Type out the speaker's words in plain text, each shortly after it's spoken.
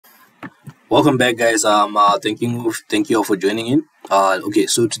Welcome back, guys. Thank you all for joining in. Okay,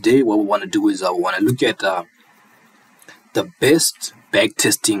 so today what we want to do is we want to look at the best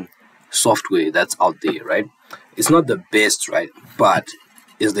backtesting software that's out there, right? It's not the best, right, but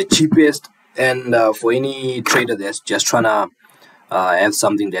it's the cheapest, and for any trader that's just trying to have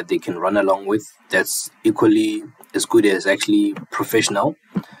something that they can run along with that's equally as good as actually professional,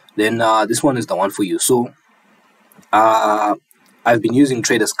 then this one is the one for you. So I've been using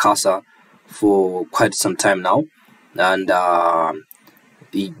Traders Casa for quite some time now, and back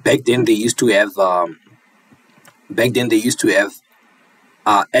then they used to have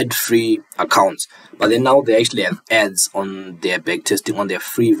ad-free accounts, but then now they actually have ads on their backtesting on their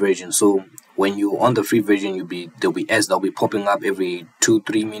free version. So when you're on the free version, there'll be ads that'll be popping up every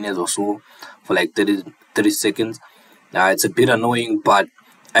 2-3 minutes or so for like 30 seconds. It's a bit annoying, but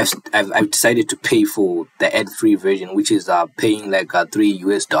I've decided to pay for the ad-free version, which is paying like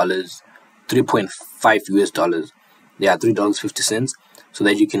 $3.5, yeah, $3.50, so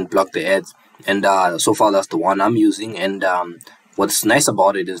that you can block the ads. And so far that's the one I'm using. And what's nice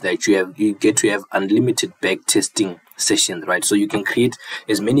about it is that you get to have unlimited backtesting sessions, right? So you can create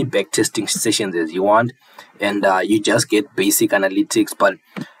as many backtesting sessions as you want, and you just get basic analytics. But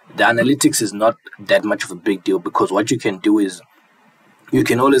the analytics is not that much of a big deal, because what you can do is you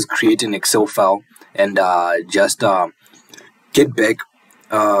can always create an Excel file and just get back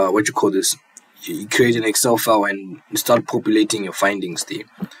you create an Excel file and start populating your findings there,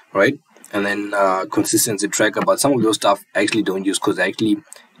 right? And then consistency tracker. But some of those stuff I actually don't use, because I actually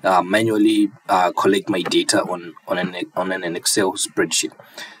manually collect my data on an Excel spreadsheet.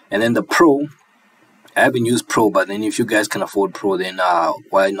 And then the Pro, I haven't used Pro, but then if you guys can afford Pro, then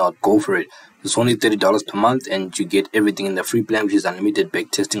why not go for it? It's only $30 per month, and you get everything in the free plan, which is unlimited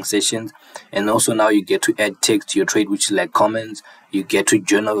backtesting sessions. And also now you get to add text to your trade, which is like comments. You get to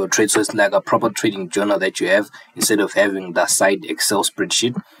journal your trade, so it's like a proper trading journal that you have, instead of having the side Excel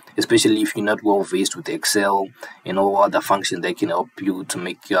spreadsheet. Especially if you're not well versed with Excel and all other functions that can help you to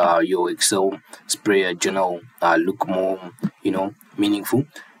make your Excel journal look more, meaningful.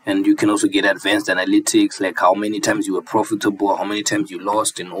 And you can also get advanced analytics, like how many times you were profitable, how many times you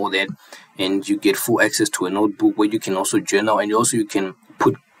lost, and all that. And you get full access to a notebook where you can also journal, and also you can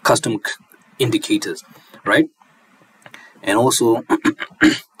put custom indicators, right? And also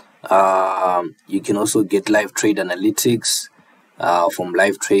you can also get live trade analytics from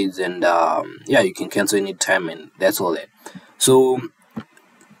live trades, and you can cancel anytime, and that's all that. So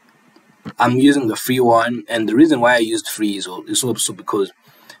I'm using the free one, and the reason why I used free is also because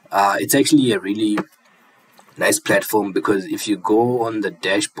it's actually a really nice platform. Because if you go on the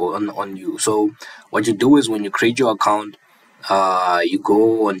dashboard so what you do is, when you create your account, you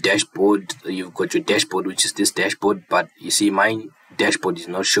go on dashboard. You've got your dashboard, which is this dashboard, but you see my dashboard is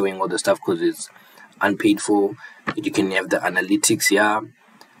not showing all the stuff because it's unpaid for. You can have the analytics here,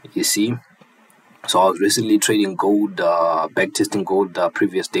 you see. So I was recently trading gold, backtesting gold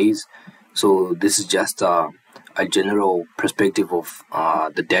previous days. So this is just a general perspective of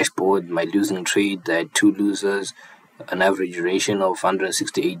the dashboard. My losing trade, I had 2 losers, an average duration of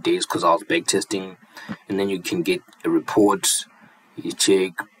 168 days because I was backtesting. And then you can get a report, you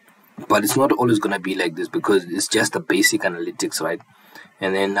check, but it's not always gonna be like this, because it's just the basic analytics, right?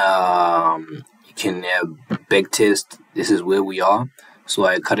 And then you can backtest. This is where we are. So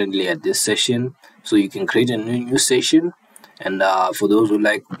I currently at this session, so you can create a new session. And for those who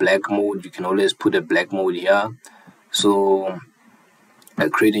like black mode, you can always put a black mode here. So I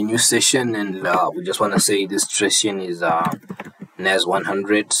create a new session, and we just want to say this session is NAS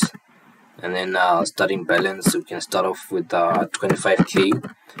 100, and then starting balance, we can start off with 25k,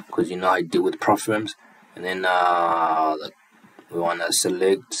 because I deal with prop firms. And then we want to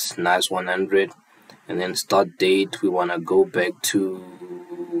select NAS 100, and then start date, we want to go back to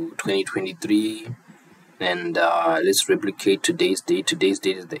 2023. And let's replicate today's date. Today's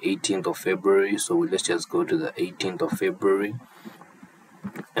date is the 18th of February, so let's just go to the 18th of February,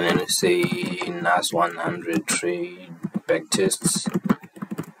 and then let's say NAS 100 trade backtests,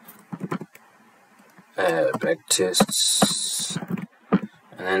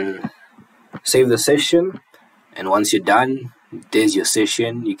 and then save the session. And once you're done, there's your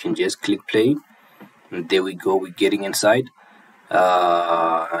session. You can just click play, and there we go, we're getting inside.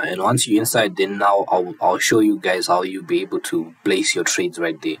 And once you're inside, then now I'll show you guys how you'll be able to place your trades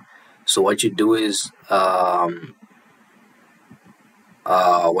right there. So what you do is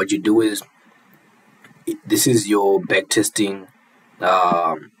this is your backtesting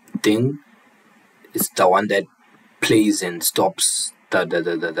thing. It's the one that plays and stops the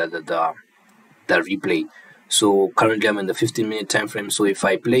replay. So currently I'm in the 15-minute time frame. So if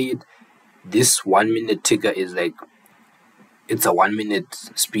I play it, this 1 minute ticker is like, it's a 1 minute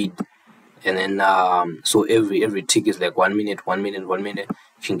speed, and then so every tick is like 1 minute, 1 minute, 1 minute.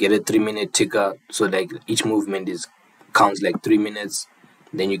 You can get a 3 minute ticker, so like each movement is counts like 3 minutes.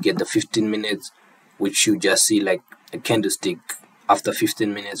 Then you get the 15 minutes, which you just see like a candlestick after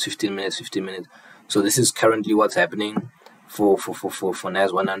 15 minutes, 15 minutes, 15 minutes. So this is currently what's happening for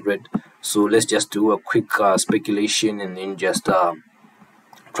NAS 100. So let's just do a quick speculation, and then just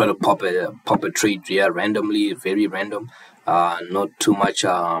try to pop a trade, yeah, randomly, very random, not too much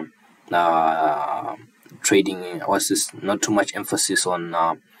trading, what's this, not too much emphasis on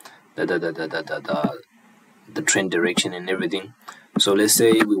the trend direction and everything. So let's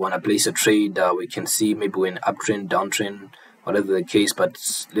say we want to place a trade, we can see maybe we're in uptrend, downtrend, whatever the case, but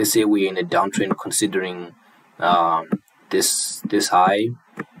let's say we're in a downtrend, considering this high,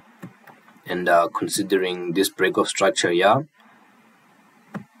 and considering this break of structure, yeah,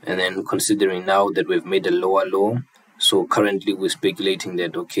 and then considering now that we've made a lower low. So currently we're speculating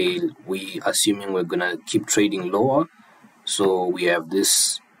that, okay, we assuming we're gonna keep trading lower, so we have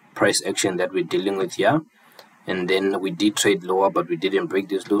this price action that we're dealing with here, and then we did trade lower, but we didn't break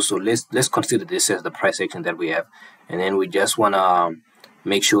this low. So let's consider this as the price action that we have, and then we just wanna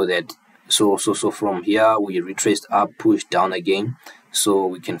make sure that so from here we retraced up, push down again, so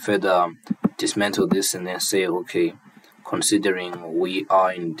we can further dismantle this and then say, okay, considering we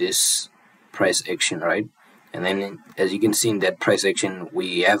are in this price action, right? And then as you can see in that price action,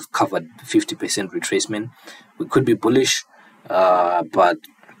 we have covered 50% retracement. We could be bullish, but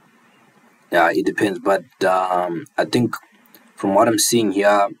it depends. But I think from what I'm seeing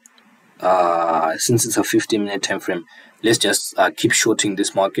here, since it's a 15-minute time frame, let's just keep shorting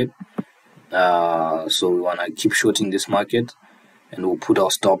this market. So we want to keep shorting this market, and we'll put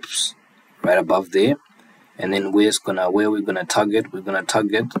our stops right above there. And then where we're gonna target, we're gonna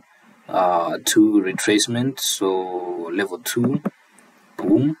target to retracement, so level 2,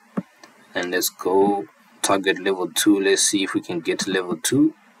 boom, and let's go target level 2. Let's see if we can get to level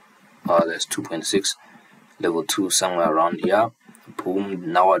 2. That's 2.6, level 2 somewhere around here,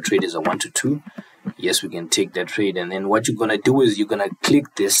 boom. Now our trade is a 1 to 2. Yes, we can take that trade. And then what you're gonna do is you're gonna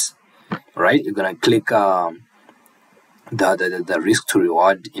click this, right? You're gonna click the risk to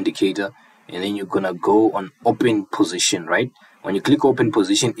reward indicator, and then you're gonna go on open position, right? When you click open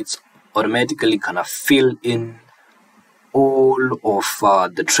position, it's automatically gonna fill in all of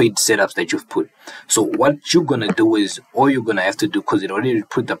the trade setups that you've put. So what you're gonna do is, all you're gonna have to do, because it already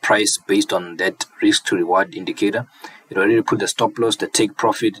put the price based on that risk to reward indicator, it already put the stop loss, the take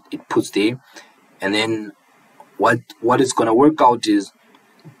profit, it puts there. And then what it's gonna work out is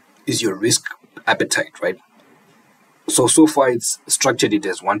your risk appetite, right? So far it's structured it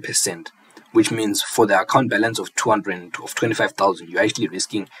as 1%, which means for the account balance of 25,000, you're actually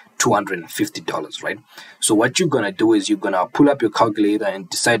risking $250, right? So what you're gonna do is you're gonna pull up your calculator and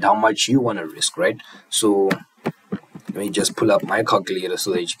decide how much you want to risk, right? So let me just pull up my calculator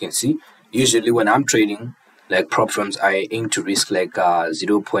so that you can see. Usually when I'm trading like prop firms, I aim to risk like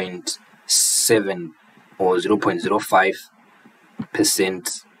 0.7 or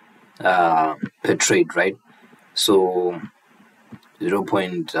 0.05% per trade, right? So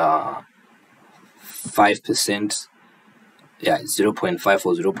 0.5%, yeah, 0.5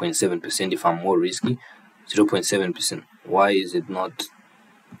 or 0.7% if I'm more risky. 0.7%. Why is it not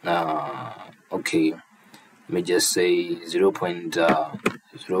okay? Let me just say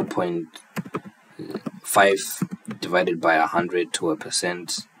 0.5 divided by 100 to a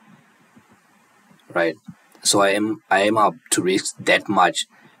percent, right? So I am up to risk that much,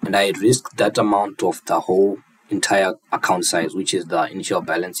 and I risk that amount of the whole entire account size, which is the initial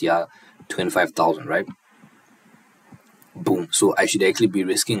balance here, 25,000, right? Boom. So I should actually be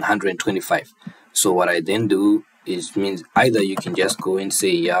risking 125. So what I then do is, means either you can just go and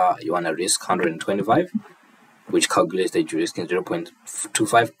say, yeah, you want to risk 125, which calculates that you're risking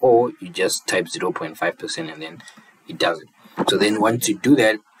 0.25, or you just type 0.5% and then it does it. So then once you do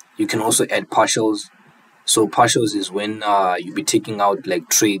that, you can also add partials. So partials is when you be taking out like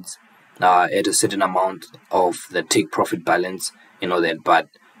trades at a certain amount of the take profit balance, you know that, but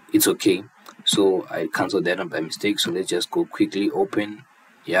it's okay. So I canceled that one by mistake. So let's just go quickly open,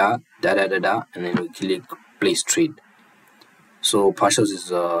 yeah, and then we click place trade. So partials is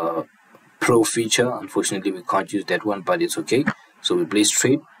a pro feature. Unfortunately, we can't use that one, but it's okay. So we place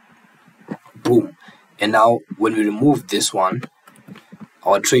trade, boom. And now when we remove this one,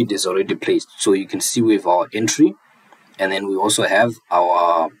 our trade is already placed. So you can see we have our entry, and then we also have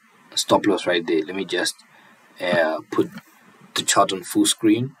our stop loss right there. Let me just put the chart on full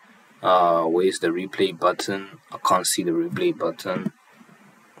screen. Where's the replay button? I can't see the replay button.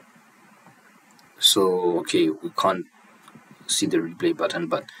 So okay, we can't see the replay button,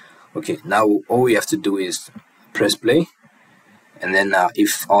 but okay, now all we have to do is press play, and then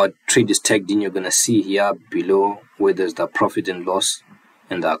if our trade is tagged in, you're gonna see here below where there's the profit and loss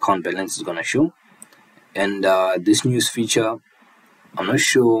and the account balance is gonna show. And this news feature, I'm not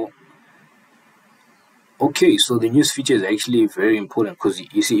sure. Okay, so the news feature is actually very important, because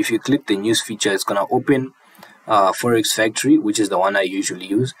you see, if you click the news feature, it's gonna open Forex Factory, which is the one I usually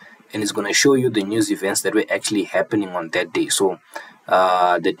use, and it's gonna show you the news events that were actually happening on that day. So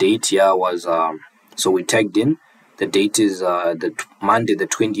the date here was so we tagged in. The date is the Monday, the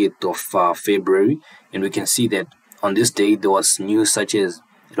 20th of February, and we can see that on this day there was news such as,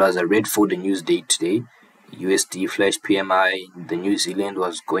 it was a red for the news day today. USD flash PMI, the New Zealand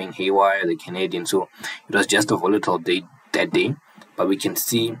was going haywire, the Canadian. So it was just a volatile day that day, but we can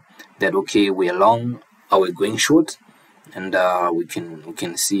see that okay, we're long, we're going short, and we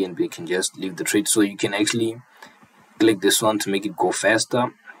can see, and we can just leave the trade. So you can actually click this one to make it go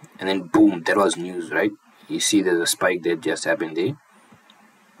faster, and then boom, that was news, right? You see there's a spike that just happened there.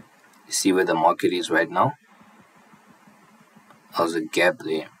 You see where the market is right now. There's a gap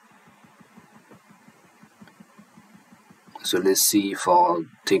there. So let's see if our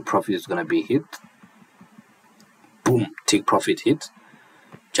take profit is gonna be hit. Boom, take profit hit,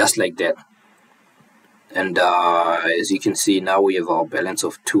 just like that. And as you can see, now we have our balance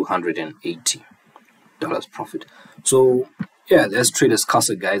of $280 profit. So yeah, that's Traders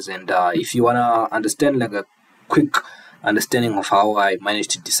Casa, guys. And if you wanna understand like a quick understanding of how I managed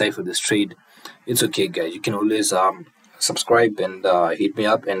to decipher this trade, it's okay, guys. You can always subscribe and hit me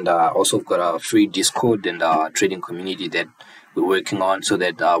up, and also I've got a free Discord and trading community that we're working on, so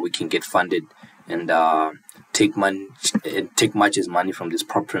that we can get funded and take much as money from these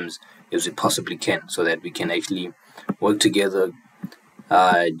prop firms as we possibly can, so that we can actually work together,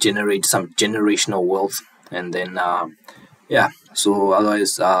 generate some generational wealth, and then yeah. So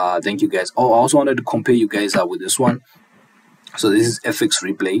otherwise, thank you guys. Oh, I also wanted to compare you guys with this one. So this is FX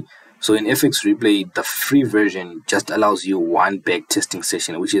Replay. So in FX Replay, the free version just allows you one back testing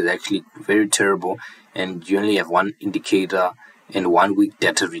session, which is actually very terrible, and you only have one indicator and 1 week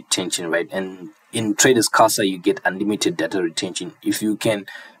data retention, right? And in Traders Casa, you get unlimited data retention. If you can,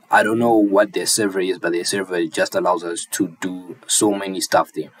 I don't know what their server is, but their server just allows us to do so many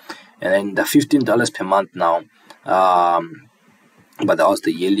stuff there. And then the $15 per month now, but that was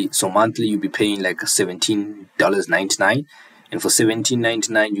the yearly. So monthly you'll be paying like $17.99. And for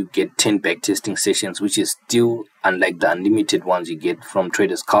 $17.99, you get 10 backtesting sessions, which is still unlike the unlimited ones you get from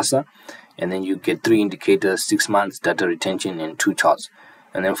Traders Casa. And then you get 3 indicators, 6 months data retention, and 2 charts.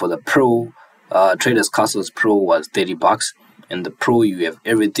 And then for the Pro, Traders Casa's Pro was $30. And the Pro, you have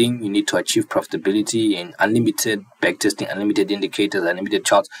everything you need to achieve profitability, and unlimited backtesting, unlimited indicators, unlimited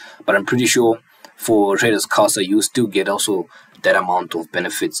charts. But I'm pretty sure for Traders Casa, you still get also that amount of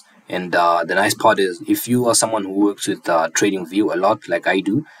benefits. And the nice part is, if you are someone who works with TradingView a lot, like I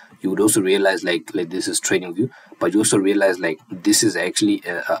do, you would also realize like this is TradingView, but you also realize like this is actually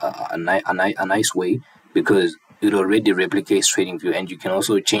a nice way, because it already replicates TradingView, and you can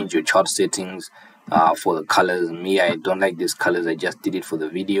also change your chart settings for the colors. Me, I don't like these colors. I just did it for the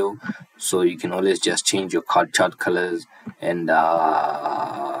video, so you can always just change your chart colors, and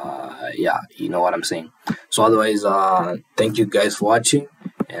yeah, you know what I'm saying. So otherwise, thank you guys for watching,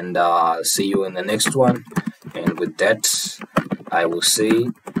 and see you in the next one. And with that, I will say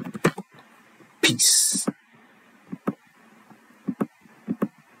peace.